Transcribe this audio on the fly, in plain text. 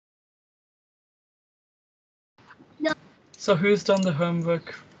So who's done the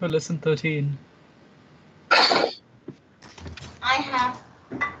homework for lesson 13? I have.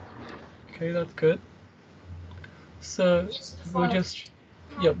 Okay, that's good. So Just we'll for just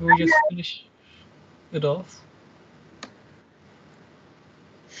finish it off.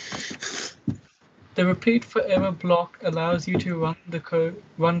 The repeat forever block allows you to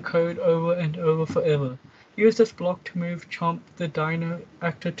run code over and over forever. Use this block to move Chomp the Dino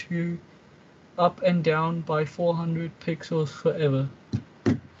Actor 2 up and down by 400 pixels forever.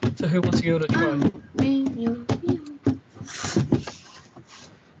 So who wants to give it a try?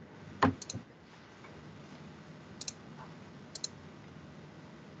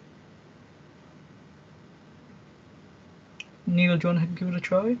 Neil, do you want to give it a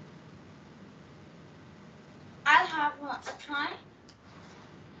try? I'll have a try.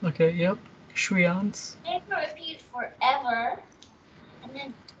 Okay, yep. Shreyans. Make it repeat forever, and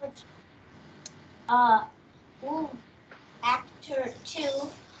then put move actor 2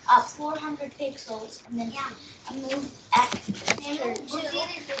 up 400 pixels, and then move actor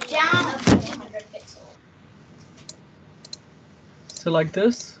 2 down 400 pixels. So like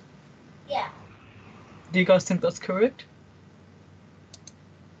this? Yeah. Do you guys think that's correct?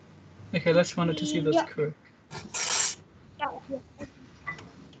 Okay, let's run it to see if that's correct.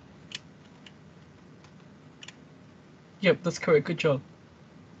 Yep, that's correct. Good job.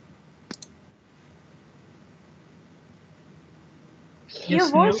 Your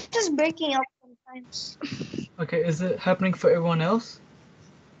Yes, Neil? voice is breaking up sometimes. Okay, is it happening for everyone else?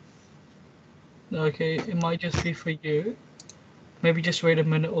 Okay, it might just be for you. Maybe just wait a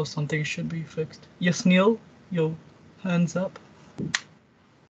minute or something should be fixed. Yes, Neil, your hands up.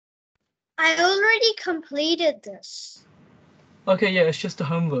 I already completed this. Okay, yeah, it's just the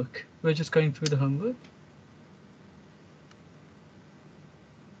homework. We're just going through the homework.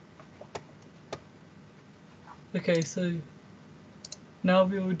 Okay, so now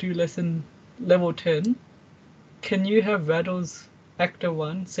we will do level 10. Can you have Rattle's Actor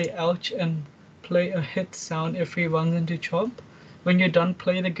 1 say ouch and play a hit sound if he runs into Chomp? When you're done,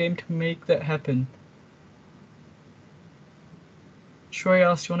 play the game to make that happen.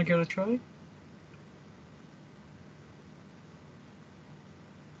 Shreyas, do you want to give it a try?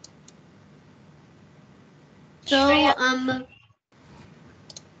 So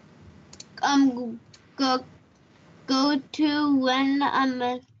go to when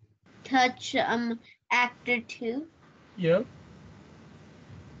touch actor 2. Yep.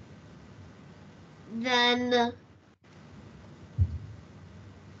 Then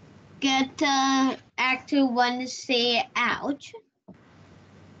get actor 1 say ouch.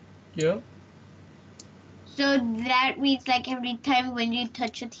 Yep. So that means like every time when you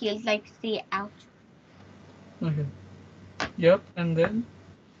touch it, he'll like say ouch. Okay. Yep, and then?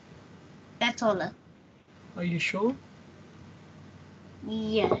 That's all. Are you sure?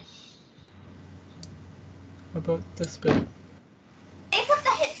 Yes. About this bit? They put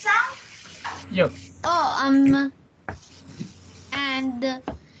the hit sound? Yep. Oh, and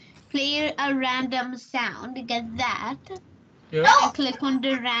play a random sound, get that. Yep. And click on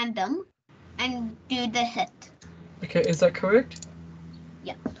the random and do the hit. Okay, is that correct?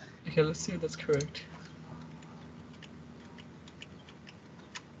 Yeah. Okay, let's see if that's correct.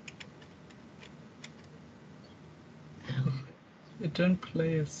 It didn't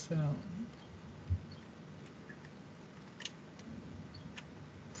play a sound.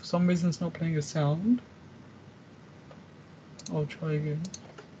 For some reason it's not playing a sound. I'll try again.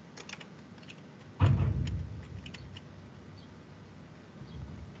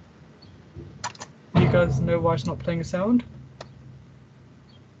 You guys know why it's not playing a sound?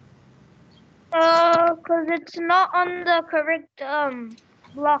 Cause it's not on the correct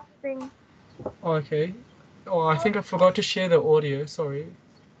block thing. Oh, okay. Oh, I think I forgot to share the audio. Sorry.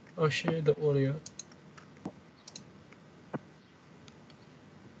 I'll share the audio.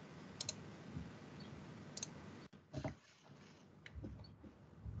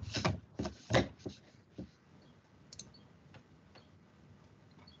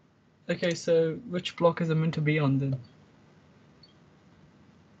 Okay, so which block is it meant to be on then?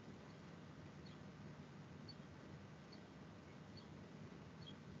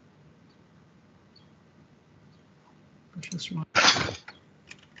 Just right.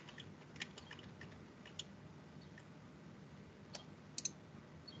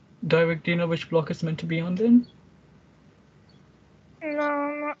 Direct, do you know which block it's meant to be on then? No,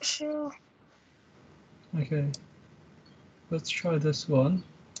 I'm not sure. Okay. Let's try this one.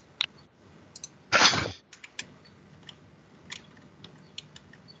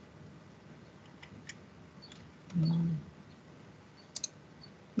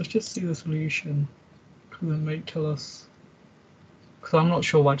 Let's just see the solution. Then mate, tell us. Because I'm not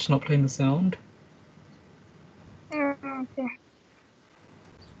sure why it's not playing the sound. Okay.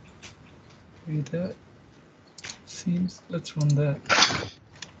 Read that. Seems. Let's run that.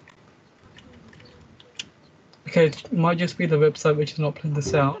 Okay, it might just be the website which is not playing the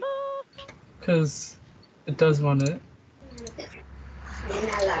sound. Because it does run it.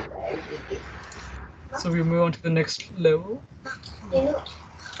 So we move on to the next level.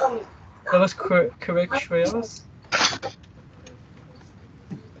 That was correct, Shreyas.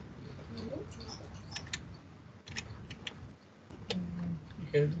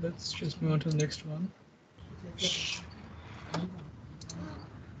 Okay, let's just move on to the next one.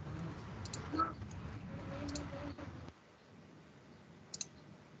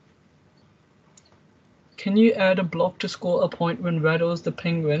 Can you add a block to score a point when Rattles the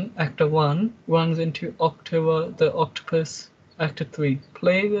Penguin, Actor 1, runs into October the Octopus, Actor 3?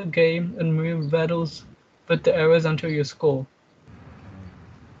 Play the game and move Rattles with the arrows until you score.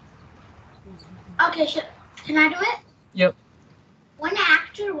 Okay, can I do it? Yep. When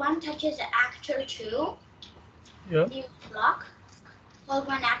Actor 1 touches Actor 2, Yep. you block. Well,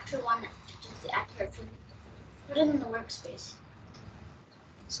 when Actor 1 touches the Actor 2, put it in the workspace.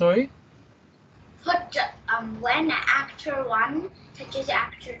 Sorry? Put when Actor 1 touches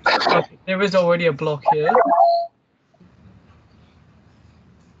Actor 2. Okay, there is already a block here.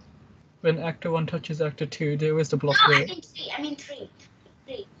 When Actor 1 touches Actor 2, there is the block No, there. I mean 3.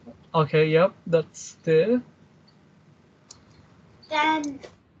 3. Okay, yep, that's there. Then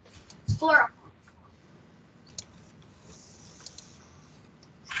 4.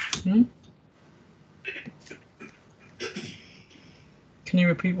 Hmm? Can you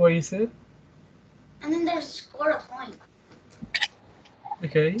repeat what you said? And then there's score a point.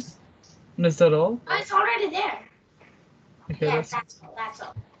 Okay. And is that all? Oh, it's already there. Okay, Yes, that's that's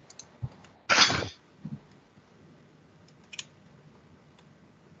all.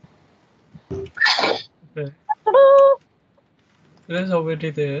 okay. It is already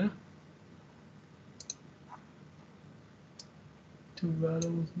there. Two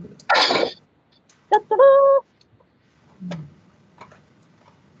battles.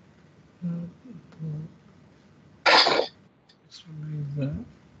 Let's remove that.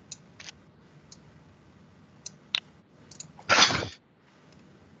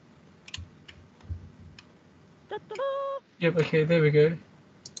 Yep, okay, there we go.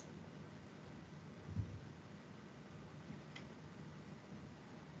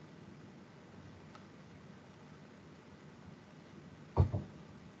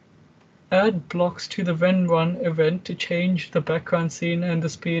 Add blocks to the When Run event to change the background scene and the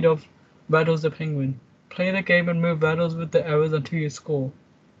speed of Rattles the Penguin. Play the game and move Rattles with the arrows until you score.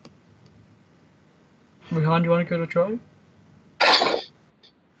 Rehan, do you want to go to try?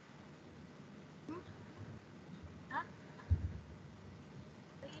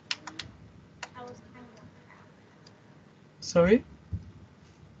 Sorry?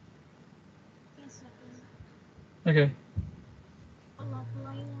 Okay.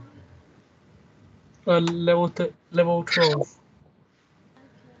 Level 12.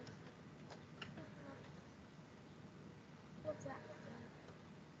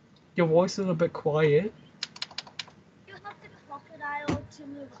 Your voice is a bit quiet. You have the crocodile to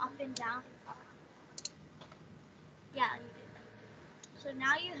move up and down. Yeah, you do. So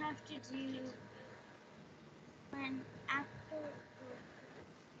now you have to do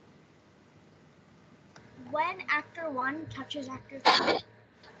when actor 1 touches actor 2. I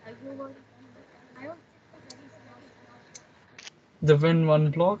don't think there's anything else. The When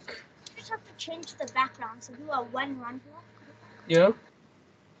Run block. You just have to change the background. So do a when run block. Yeah.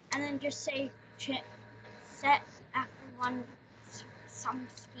 And then just say set actor 1 some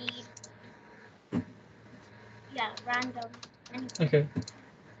speed. Yeah, random. Anything. Okay.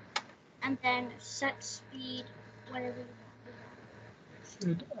 And then set speed whatever you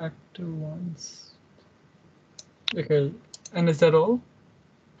want. Should actor once. Okay. And is that all?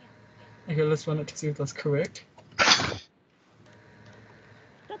 Okay, let's run it to see if that's correct.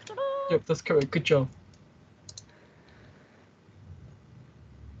 Yep, that's correct. Good job.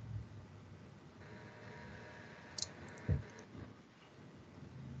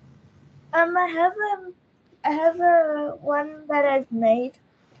 I have a one that I've made.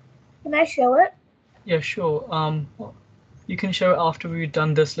 Can I show it? Yeah, sure. You can show it after we've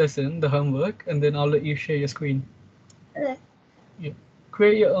done this lesson, the homework, and then I'll let you share your screen. Okay. Yeah.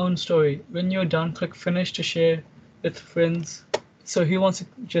 Create your own story. When you're done, click finish to share with friends. So who wants to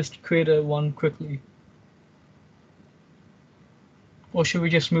just create a one quickly? Or should we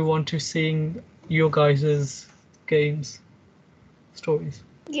just move on to seeing your guys' games, stories?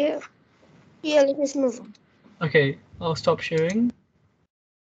 Yeah. Yeah, let's move on. Okay, I'll stop sharing.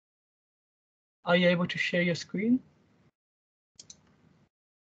 Are you able to share your screen?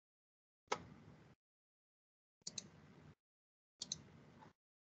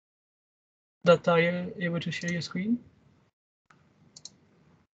 Are you able to share your screen?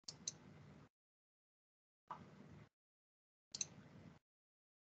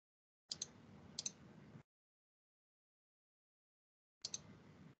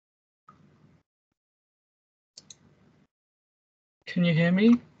 Can you hear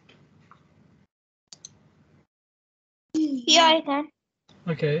me? Yeah, I can.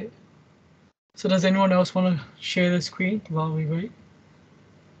 Okay. So does anyone else want to share the screen while we wait?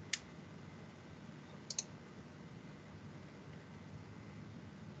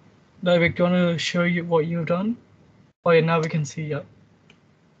 David, do you want to show you what you've done? Oh yeah, now we can see you.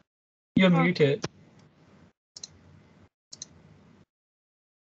 You're muted.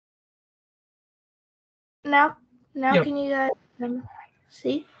 Now Yep. can you guys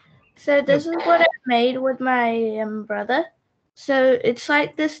see? So this is what I made with my brother. So it's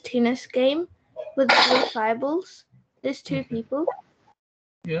like this tennis game with 3 There's 2 people,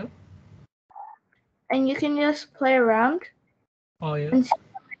 Yeah. and you can just play around Oh yeah. and see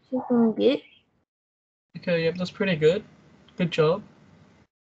how much you can get. Okay, yep, that's pretty good. Good job.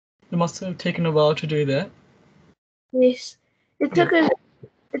 It must have taken a while to do that. Yes, it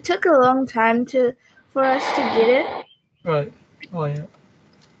took a long time for us to get it. Right. Oh yeah.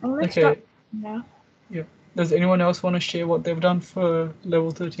 I'm gonna Okay. stop now. Yeah. Does anyone else want to share what they've done for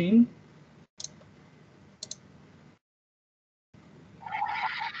level 13?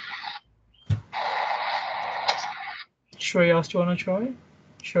 Shreyas, do you want to try?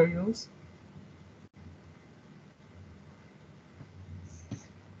 Show yours.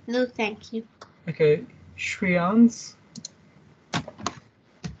 No, thank you. Okay. Shreyans.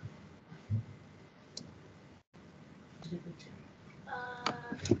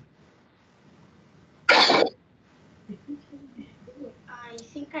 I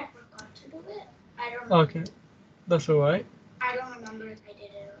think I forgot to do it. I don't know. Okay. That's alright. I don't remember if I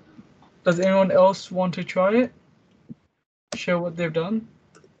did it or not. Does anyone else want to try it? Show what they've done?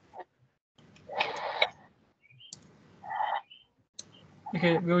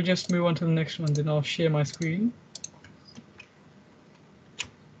 Okay, we'll just move on to the next one, then I'll share my screen.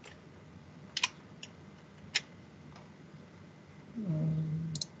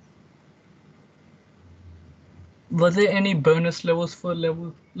 Were there any bonus levels for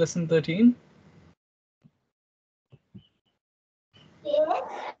lesson 13?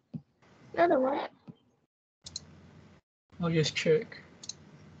 Another one. I'll just check.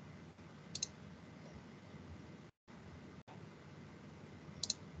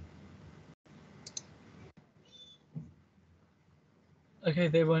 Okay,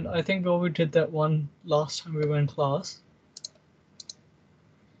 they weren't. I think we did that one last time we were in class.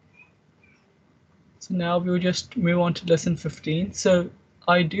 So now we'll just move on to lesson 15. So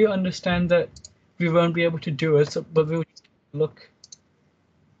I do understand that we won't be able to do it, but we'll look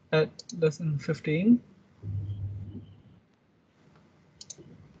at lesson 15.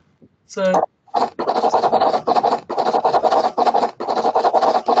 So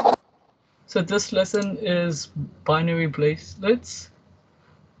this lesson is binary bracelets.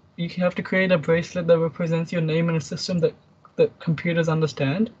 You have to create a bracelet that represents your name in a system that computers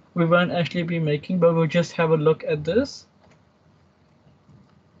understand. We won't actually be making, but we'll just have a look at this.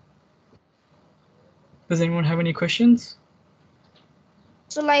 Does anyone have any questions?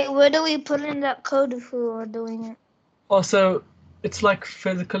 So, like, where do we put in that code if we were doing it? Also, it's like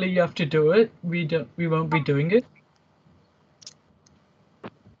physically you have to do it. We won't be doing it.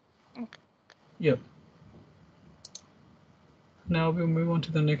 Okay. Yep. Now we'll move on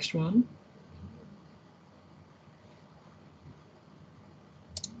to the next one.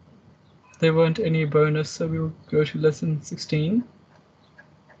 There weren't any bonus, so we'll go to lesson 16.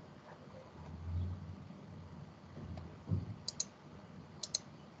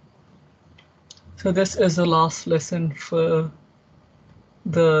 So this is the last lesson for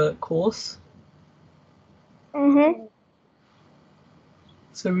the course. Mm-hmm.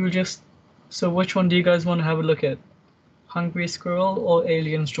 So so which one do you guys want to have a look at? Hungry Squirrel or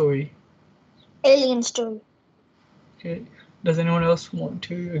Alien Story? Alien Story. Okay. Does anyone else want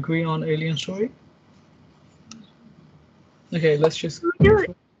to agree on Alien Story? Okay, let's just Do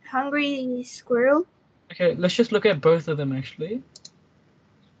it. Hungry Squirrel. Okay, let's just look at both of them actually.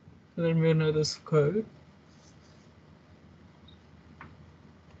 So then we'll know this code.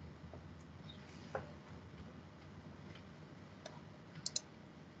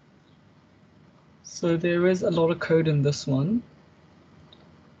 So there is a lot of code in this one.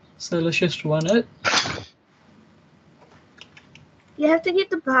 So let's just run it. You have to get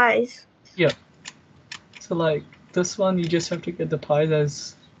the pies. So like this one, you just have to get the pies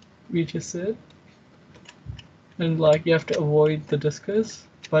as we just said. And like you have to avoid the discus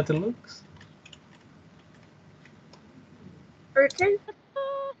by the looks. Urchin?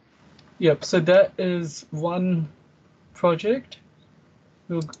 Yep, so that is one project.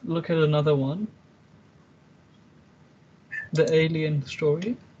 We'll look at another one. The alien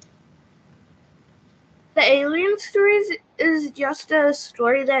story. The alien stories is just a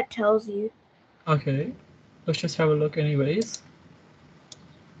story that tells you. Okay, let's just have a look anyways.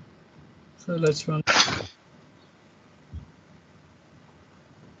 So let's run.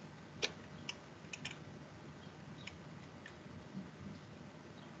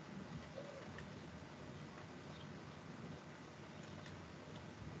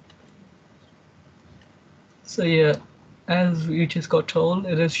 So yeah, as we just got told,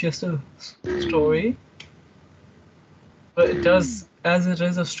 it is just a story. But it does, as it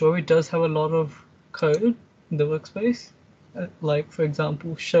is a story, it does have a lot of code in the workspace. Like for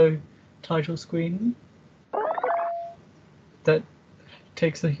example, show title screen. That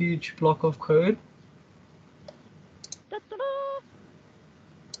takes a huge block of code.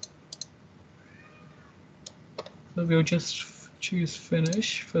 So we'll just choose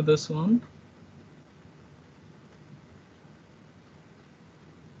finish for this one.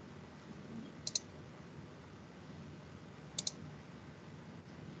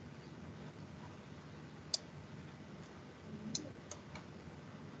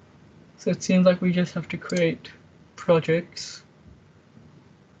 So it seems like we just have to create projects.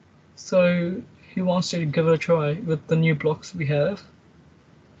 So who wants to give it a try with the new blocks we have?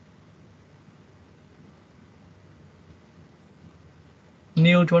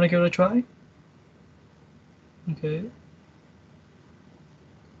 Neil, do you want to give it a try? Okay.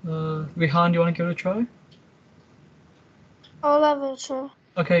 Rihan, do you want to give it a try? I'll have a try.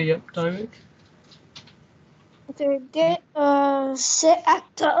 Okay, yep, direct. Okay, get set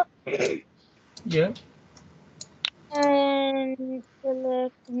actor Yep. and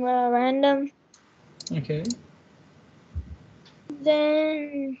select random. Okay.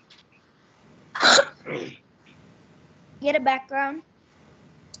 Then get a background.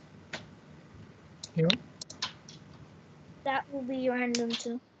 Yep. That will be random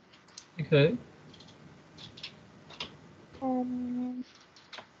too. Okay. And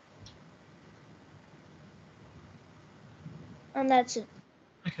that's it.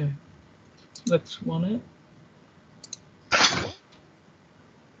 Okay. Let's run it.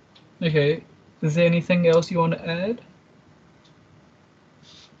 Okay. Is there anything else you want to add?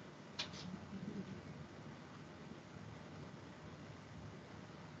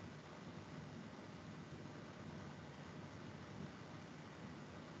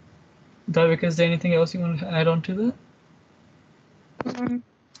 Davik, is there anything else you want to add on to that?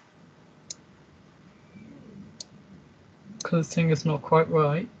 Because this thing is not quite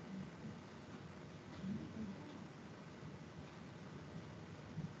right.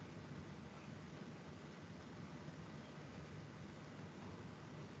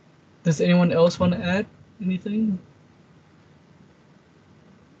 Does anyone else want to add anything?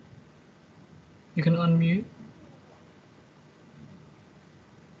 You can unmute.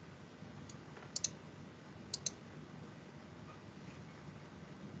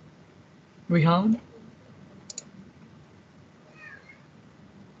 Rihan?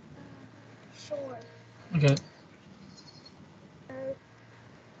 Sure. Okay.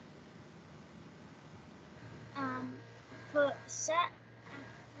 For set,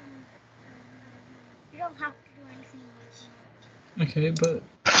 you don't have to do anything else. Okay, but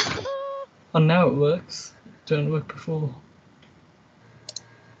oh, now it works. It didn't work before.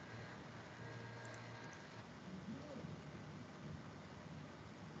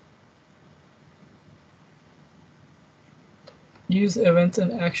 Use events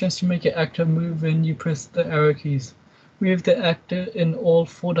and actions to make your actor move when you press the arrow keys. Move the actor in all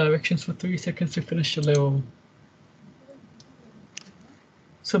 4 directions for 3 seconds to finish the level.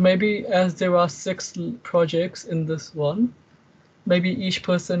 So maybe as there are 6 projects in this one, maybe each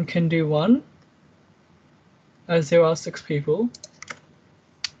person can do one, as there are 6 people.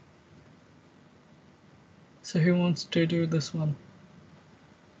 So who wants to do this one?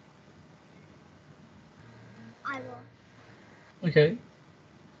 I will. Okay.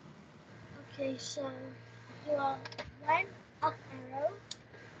 Okay, so do a one up arrow.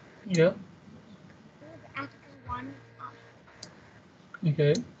 Yeah. Move after one up.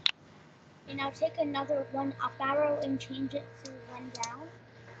 Okay. And now take another one up arrow and change it to one down.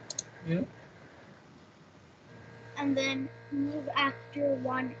 Yeah. And then move actor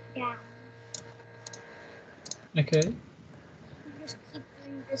 1 down. Okay. You just keep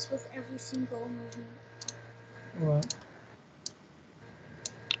doing this with every single movement. Right.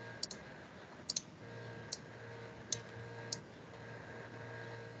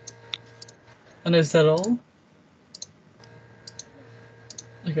 And is that all?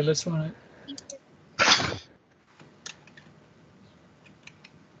 Okay, let's run it.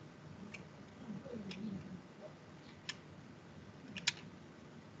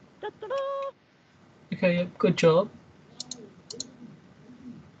 Okay, yep, good job.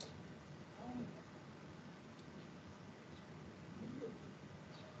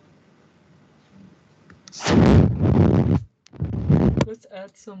 Let's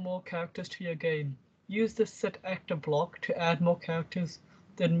add some more characters to your game. Use the set actor block to add more characters,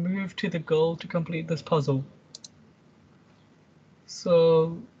 then move to the goal to complete this puzzle.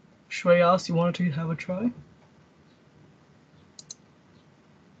 So, Shreyas, you wanted to have a try?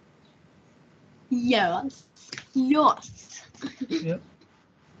 Yes. Yes. Yep.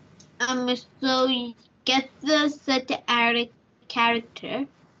 So you get the set character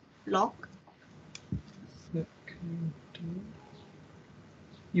block. Set character.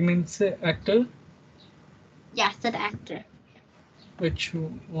 You mean set actor? Yeah, set actor. Which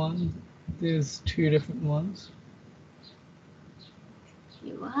one? There's two different ones.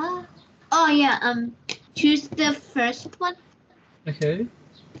 You are. Oh yeah. Choose the first one. Okay.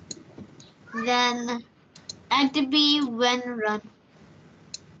 Then activate when run.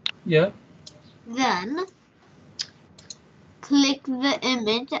 Yep. Then click the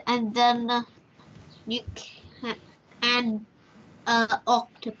image and then you can add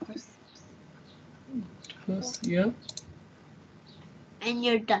octopus Plus, yep. and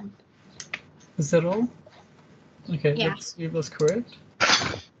you're done. Is that all? Okay, Yeah. let's see if that's correct.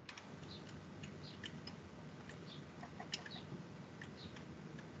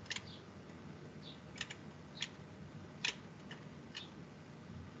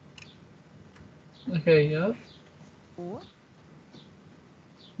 Okay, yeah.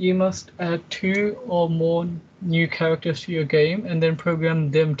 You must add 2 or more new characters to your game and then program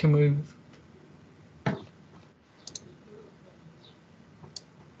them to move.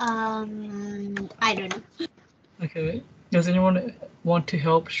 I don't know. Okay. Does anyone want to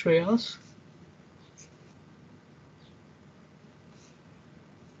help Shreyas?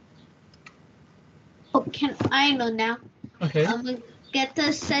 Oh, can I know now? Okay. Get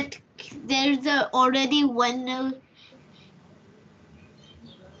the set. There's already one.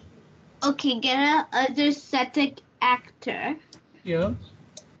 Okay, get a other set actor. Yeah.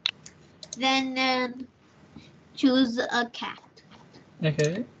 Then choose a cat.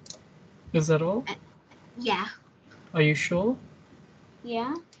 Okay. Is that all? Yeah. Are you sure?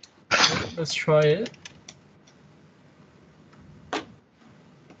 Yeah. Okay, let's try it.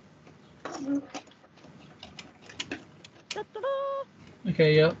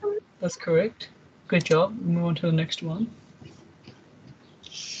 Okay, yeah, that's correct. Good job. Move on to the next one.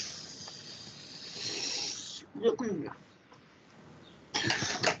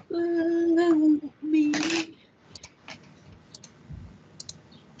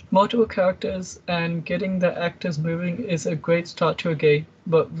 Multiple characters and getting the actors moving is a great start to a game,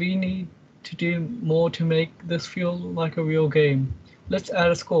 but we need to do more to make this feel like a real game. Let's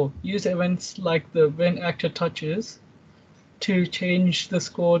add a score. Use events like the when actor touches to change the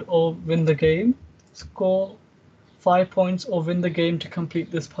score or win the game. Score 5 points or win the game to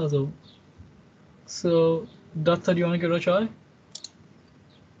complete this puzzle. So, Datta, do you want to give it a try?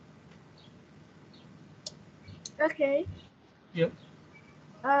 Okay. Yep.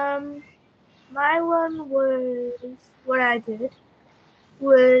 My one was what I did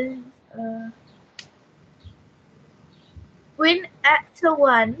was when actor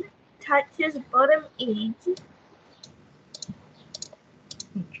 1 touches bottom edge,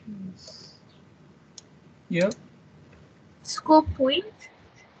 Yep. score point,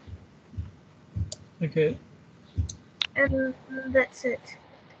 Okay. and that's it.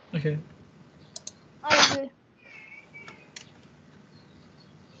 Okay. I agree.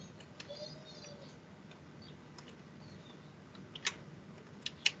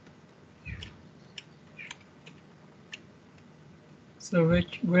 So,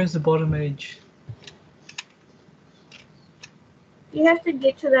 where's the bottom edge? You have to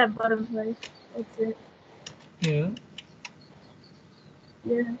get to that bottom place. That's it. Yeah.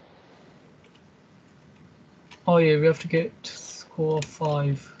 Yeah. Oh yeah, we have to get score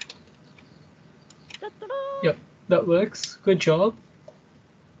 5. Yep, that works. Good job.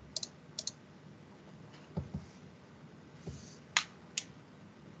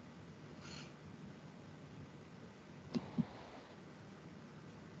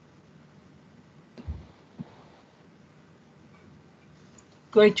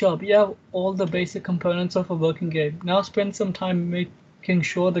 Great job. You have all the basic components of a working game. Now spend some time making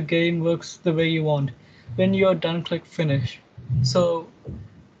sure the game works the way you want. When you're done, click finish. So,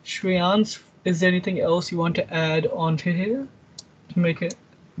 Shreyans, is there anything else you want to add onto here to make it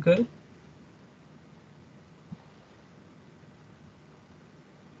good?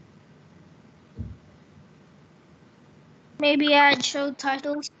 Maybe add show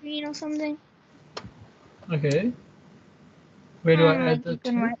title screen or something. Okay. Where do I add You that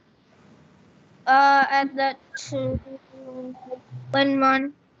can to? write. Add that to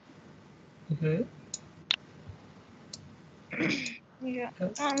one. Okay. Yeah.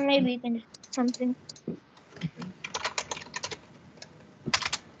 Yeah. Maybe you can do something.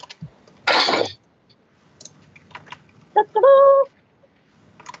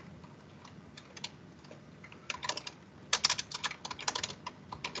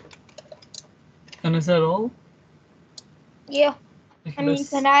 And is that all? Yeah. Okay, I mean, you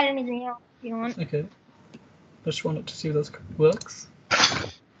can add anything else if you want. okay. Just wanted to see if this works.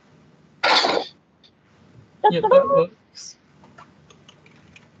 Yep, that works.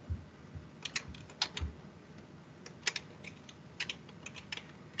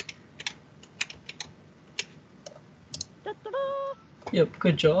 Yep,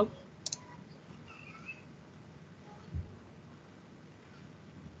 good job.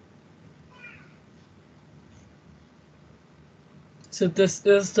 So this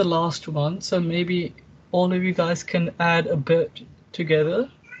is the last one, so maybe all of you guys can add a bit together.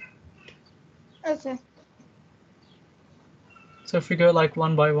 Okay. So if we go like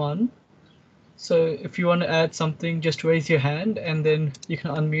one by one. So if you want to add something, just raise your hand and then you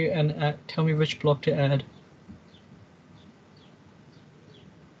can unmute and tell me which block to add.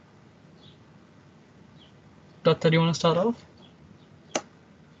 Datta, do you want to start off?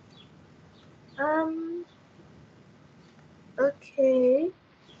 Okay.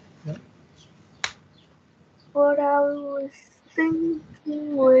 Yeah. What I was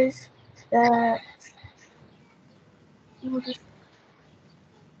thinking was that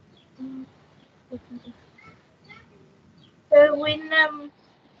so when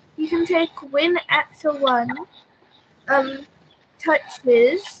you can take when actor 1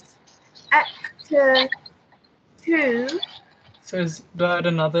 touches actor 2, So do I add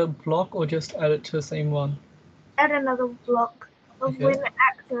another block or just add it to the same one? add another block of Okay. when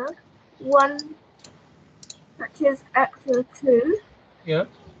actor 1 touches actor 2. Yeah.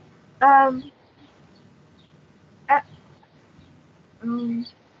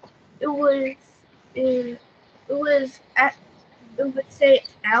 It would say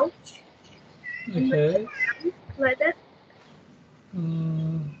ouch Okay. like that.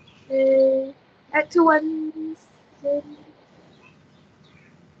 Mm, Actor 1 yeah.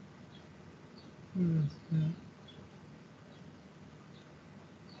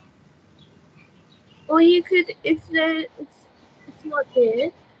 or you could if it's not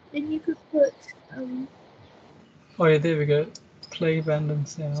there, then you could put Oh yeah, there we go. Play random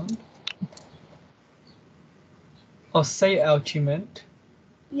sound. Oh, say ouch you meant.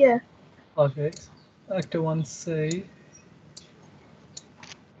 yeah. Okay. Actor 1 say.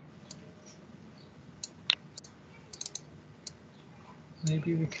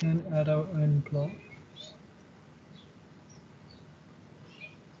 Maybe we can add our own block.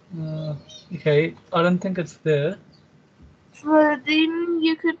 Okay, I don't think it's there. So then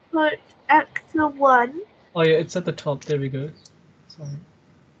you could put actor 1. Oh yeah, it's at the top. There we go. Sorry.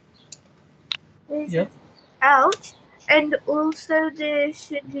 This Yep. is ouch, and also there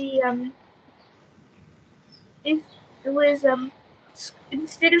should be if it was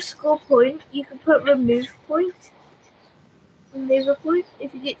instead of score point, you could put remove point. Remove a point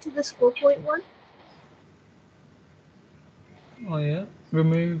if you get to the score point one. Oh yeah.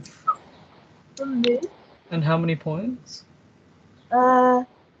 Remove. Remove. And how many points? You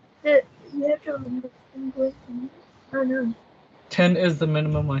have to remove 10 points. Oh no. 10 is the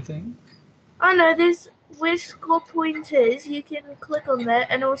minimum, I think. Oh no, there's where score point is, you can click on that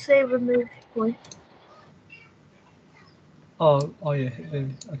and it'll say remove point. Oh yeah.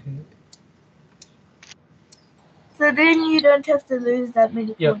 Okay. So then you don't have to lose that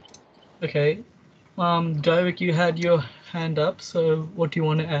many Yep. points. Okay. Derek, you had your hand up, so what do you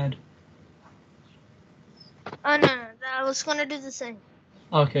want to add? Oh no, I was gonna do the same.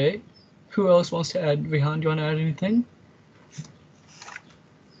 Okay. Who else wants to add? Rihan, do you want to add anything?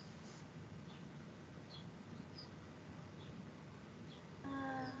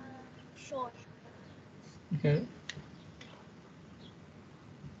 Sure. Okay.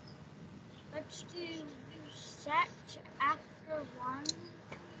 Let's do set after 1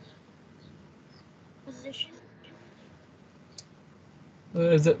 position.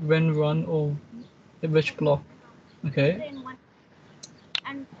 Is it when run or which block? Put Okay. it in one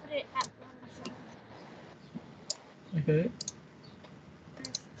and put it at 1 Okay.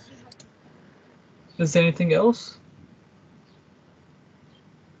 and see how. Is there anything else?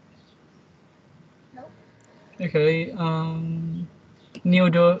 Nope. Okay. Neo,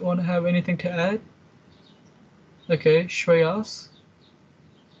 do you want to have anything to add? Okay. Shreyas.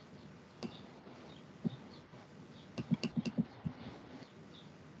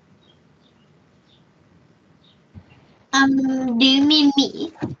 Do you mean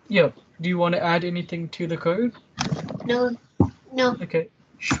me? Yep. Do you want to add anything to the code? No. No. Okay.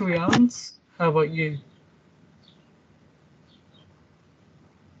 Shreyans, how about you?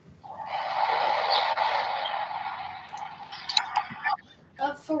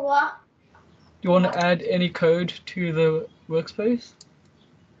 For what? Do you want to add any code to the workspace?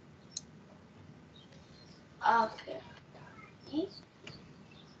 Okay.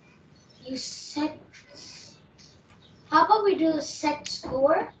 You set. How about we do set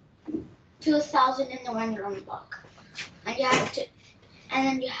score to 1,000 in the when run block, and you have to, and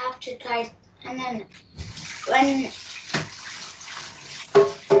then you have to try, and then when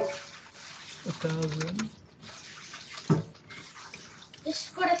 1,000.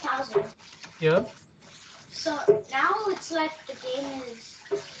 just put 1,000. Yeah. So now it's like the game is.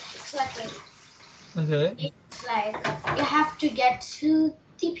 It's like Okay. it's like you have to get to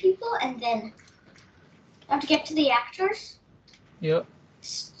the people, and then you have to get to the actors. Yep.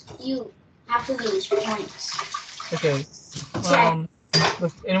 You have to lose points. Okay. Yeah.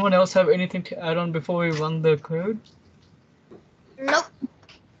 Does anyone else have anything to add on before we run the code? Nope.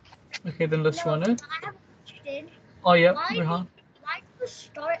 Okay, then let's run it. I have a question. Oh, yeah. Why Rehan. Why do you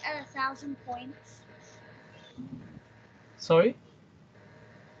start at 1,000 points? Sorry.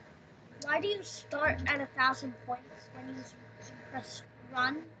 Why do you start at 1,000 points when you press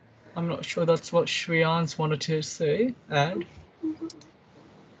run? I'm not sure that's what Shreyans wanted to say. Add.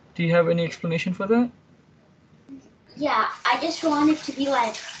 Do you have any explanation for that? Yeah, I just want it to be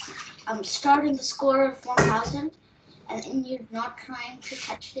like starting the score of 1,000, and then you're not trying to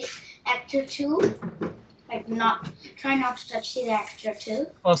touch the actor 2. Like try not to touch the actor 2.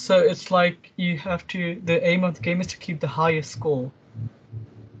 Also, it's like you have to. The aim of the game is to keep the highest score.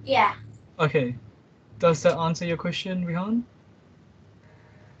 Yeah. Okay. Does that answer your question, Rehan?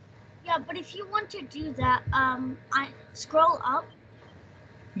 Yeah, but if you want to do that, I scroll up.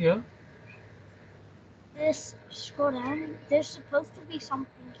 Yeah. This scroll down. There's supposed to be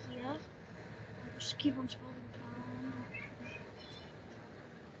something here. Just keep on scrolling down.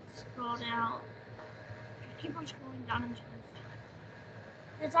 Scroll down. Keep on scrolling down and scrolling.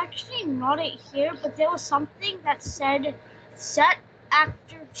 There's actually not it here, but there was something that said set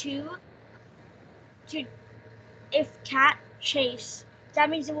actor 2 to if cat chase. That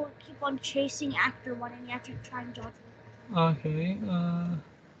means it will keep on chasing actor 1 and you have to try and dodge it. Okay.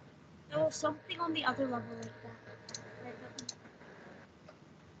 There was something on the other level like that.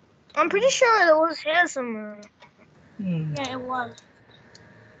 I'm pretty sure it was here somewhere. Yeah, it was.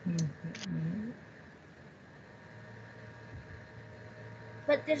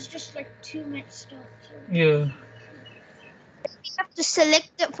 But there's just like too much stuff. Yeah. You have to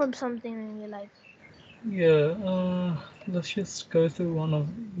select it from something in your life. Yeah. Let's just go through one of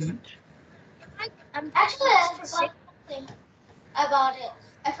each. Actually,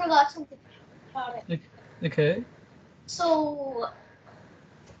 I forgot something about it. Okay. So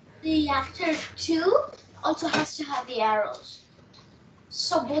the actor 2 also has to have the arrows.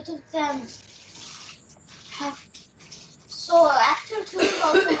 So both of them have. So actor 2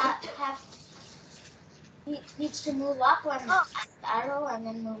 also needs to move up when arrow and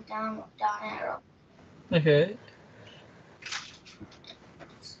then move down arrow. Okay.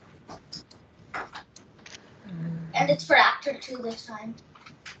 And it's for actor 2 this time.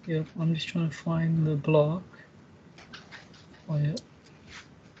 Yeah, I'm just trying to find the block. Oh yeah.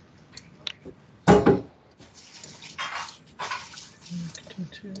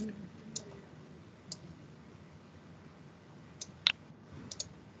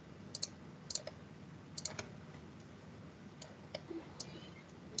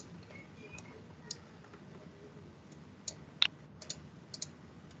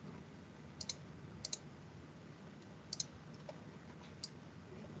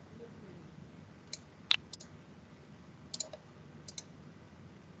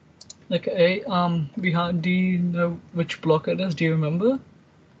 Okay, do you know which block it is? Do you remember?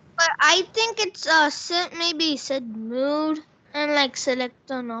 But I think it's maybe set mood and like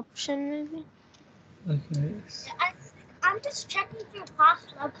select an option maybe. Okay. I'm just checking through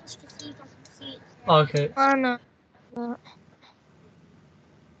past levels to see if I can see it. Okay. Oh no.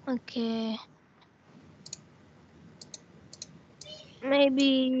 Okay.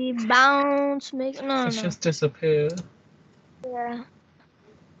 Maybe bounce. Make no It's no. just disappear. Yeah.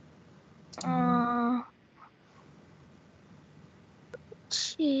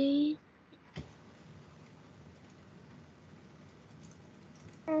 See.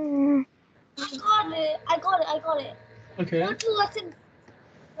 Mm, I got it. Okay. Go to lesson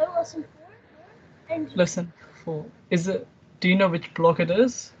 4 and Lesson 4. Is it? Do you know which block it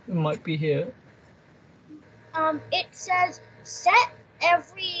is? It might be here. it says set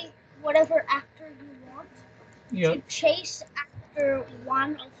every whatever actor you want Yeah. to chase after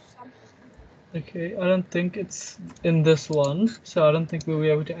one of something. Okay. I don't think it's in this one, so I don't think we'll be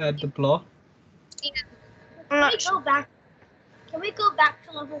able to add the block. Can we go back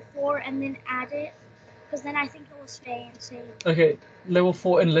to level 4 and then add it? Because then I think it will stay and save. Okay. Level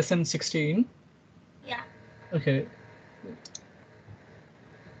 4 in lesson 16. Yeah. Okay.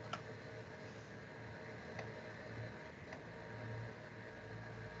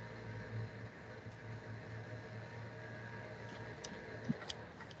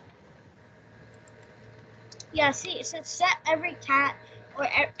 Yeah, see, it says set every cat or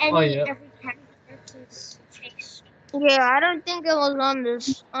any Oh, yeah. every character to chase. yeah, I don't think it was on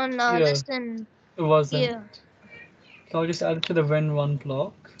this on Yeah. lesson. It wasn't. Yeah. So I'll just add it to the Ven 1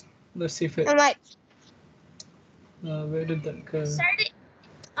 block. Let's see if it. I might. Where did that go? Started.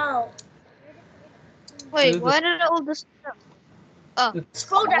 Oh. Wait, Is why it did all this? Oh,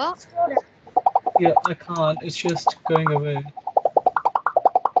 Scroll down. What? Scroll down. Yeah, I can't. It's just going away.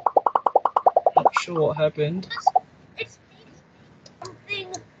 Not sure what happened. It's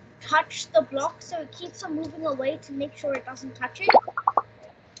something touch the block, so it keeps on moving away to make sure it doesn't touch it.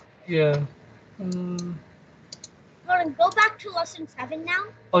 Yeah. Go back to lesson 7 now.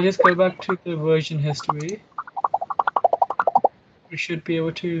 I'll just go back to the version history. We should be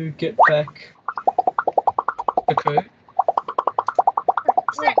able to get back the code.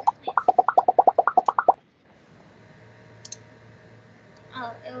 Set, please.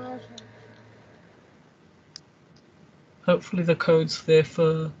 Oh, it wasn't. Hopefully the code's there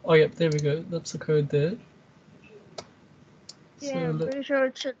for. Oh, yep, there we go. That's the code there. yeah, So I'm pretty sure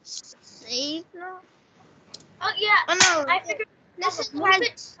it should save now. Oh yeah. Oh no, I figured. lesson Move has.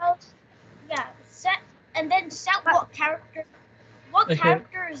 it. So, yeah. Set and then set what character. What Okay.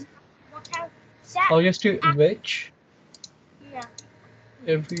 character is. What character. Set. I'll just do which. Yeah.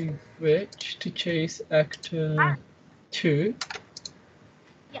 Every which to chase actor 2.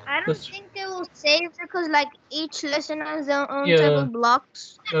 Yeah. I don't That's- think it will save because like each lesson has their own Yeah. type of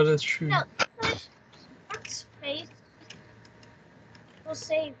blocks. That is true. No. Workspace. We'll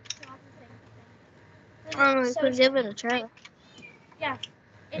save everything. We could give it a try.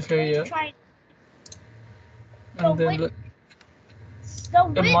 It's Okay, going yeah. to try. And then wait. it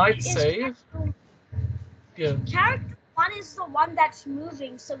The might witch save. Yeah. Character 1 is the one that's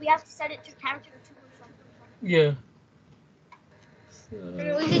moving, so we have to set it to character 2 or something. Yeah.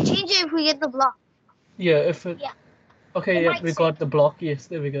 We can change it if we get the block. Yeah, if it. Yeah. Okay, It yeah, might we save. got the block. Yes,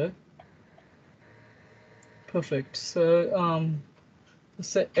 there we go. Perfect. So,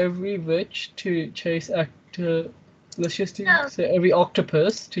 set every witch to chase actor. Let's just do No. set every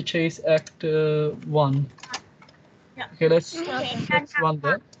octopus to chase actor 1. Yeah. Okay, let's Okay, run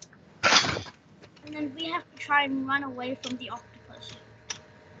that. and then we have to try and run away from the octopus.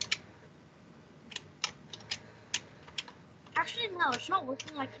 Actually, no, it's not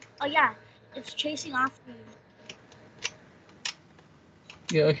working like. Oh yeah, it's chasing after you.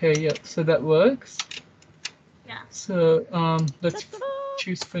 Yeah. Okay. Yeah. So that works. Yeah. So let's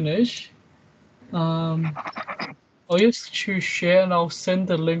choose finish. I'll just choose share and I'll send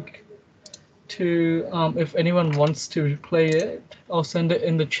the link to if anyone wants to play it. I'll send it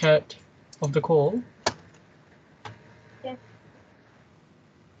in the chat of the call.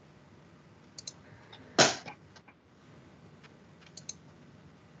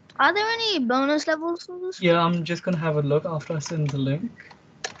 Are there any bonus levels for this? Yeah, I'm just gonna have a look after I send the link.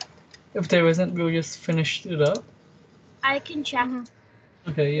 If there isn't, we'll just finish it up. I can check.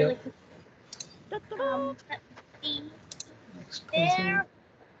 Okay. Yeah. Really quick. Let's see. Next There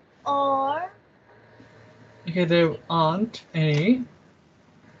are. Okay, there aren't any.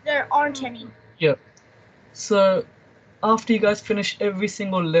 There aren't any. So after you guys finish every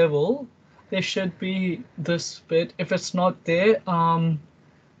single level, there should be this bit. If it's not there,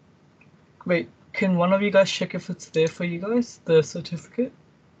 wait, can one of you guys check if it's there for you guys, the certificate?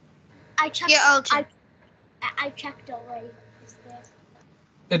 I checked. Yeah, I'll check. I checked already. It's there.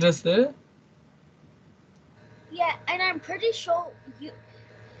 It is there? Yeah, and I'm pretty sure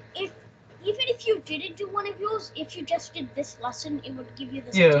if even if you didn't do one of yours, if you just did this lesson, it would give you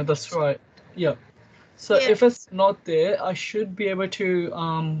the Yeah, that's certificate. right. Yeah. So Yeah. if it's not there, I should be able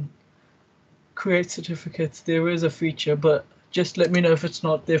to create certificates. There is a feature, but just let me know if it's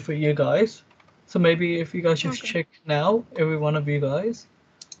not there for you guys. So maybe if you guys just Okay. check now, every one of you guys.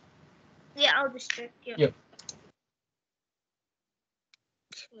 Yeah, I'll just check. Yeah. Yep.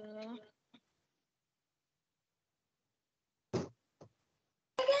 Okay.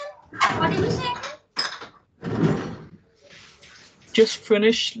 What did you say? Just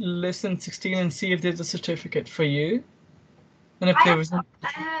finish lesson 16 and see if there's a certificate for you. And if there isn't, I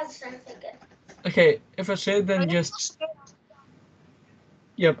have a certificate. okay, if it's there, then just,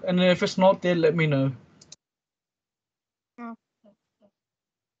 yep. And then if it's not there, let me know.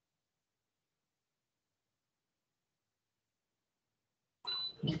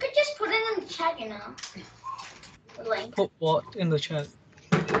 You could just put it in the chat, you know. The link. Put what in the chat?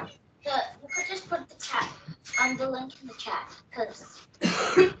 You could just put the chat the link in the chat because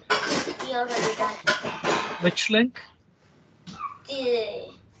we already done it. Which link? The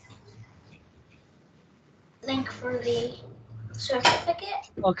link for the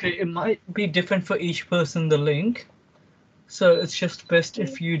certificate. Okay, it might be different for each person, the link. So it's just best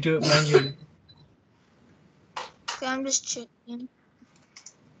if you do it manually. Okay, I'm just checking.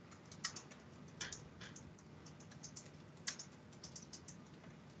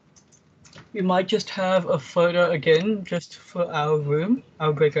 We might just have a photo again, just for our room,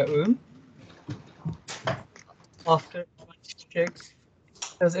 our breakout room. After check,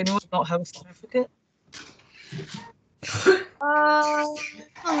 does anyone not have a certificate?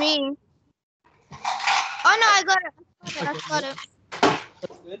 For me. Oh no, I got it. I got it.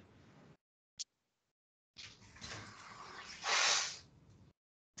 That's good.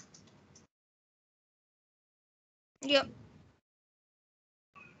 Yep.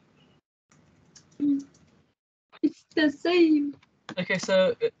 It's the same. Okay,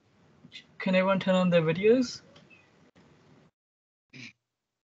 so can everyone turn on their videos?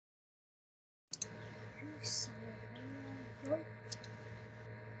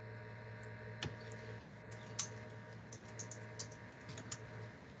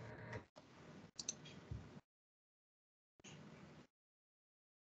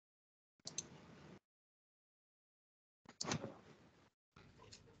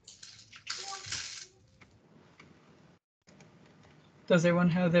 Does everyone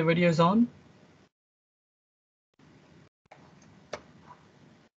have their videos on?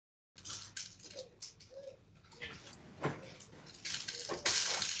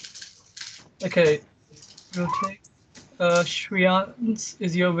 Okay, we'll take Shreyan's,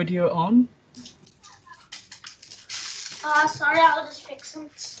 is your video on? Sorry, I'll just fix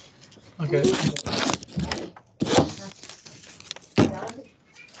it. Okay.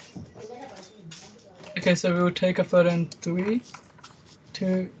 Okay, so we will take a photo in 3,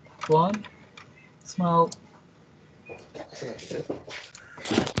 2, 1. Smile.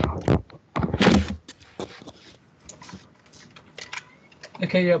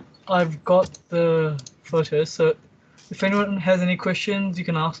 Okay, yep, I've got the photos. So if anyone has any questions, you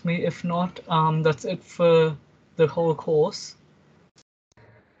can ask me. If not, that's it for the whole course.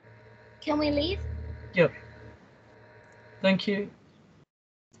 Can we leave? Yep. Thank you.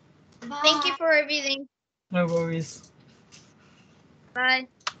 Thank you for everything. No worries. Bye.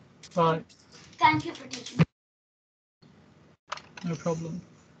 Bye. Thank you for teaching. No problem.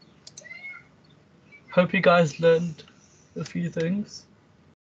 Hope you guys learned a few things.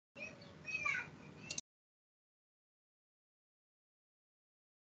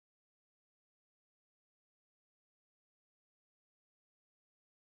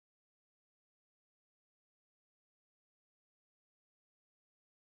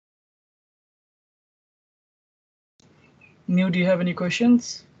 Neil, do you have any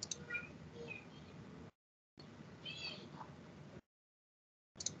questions?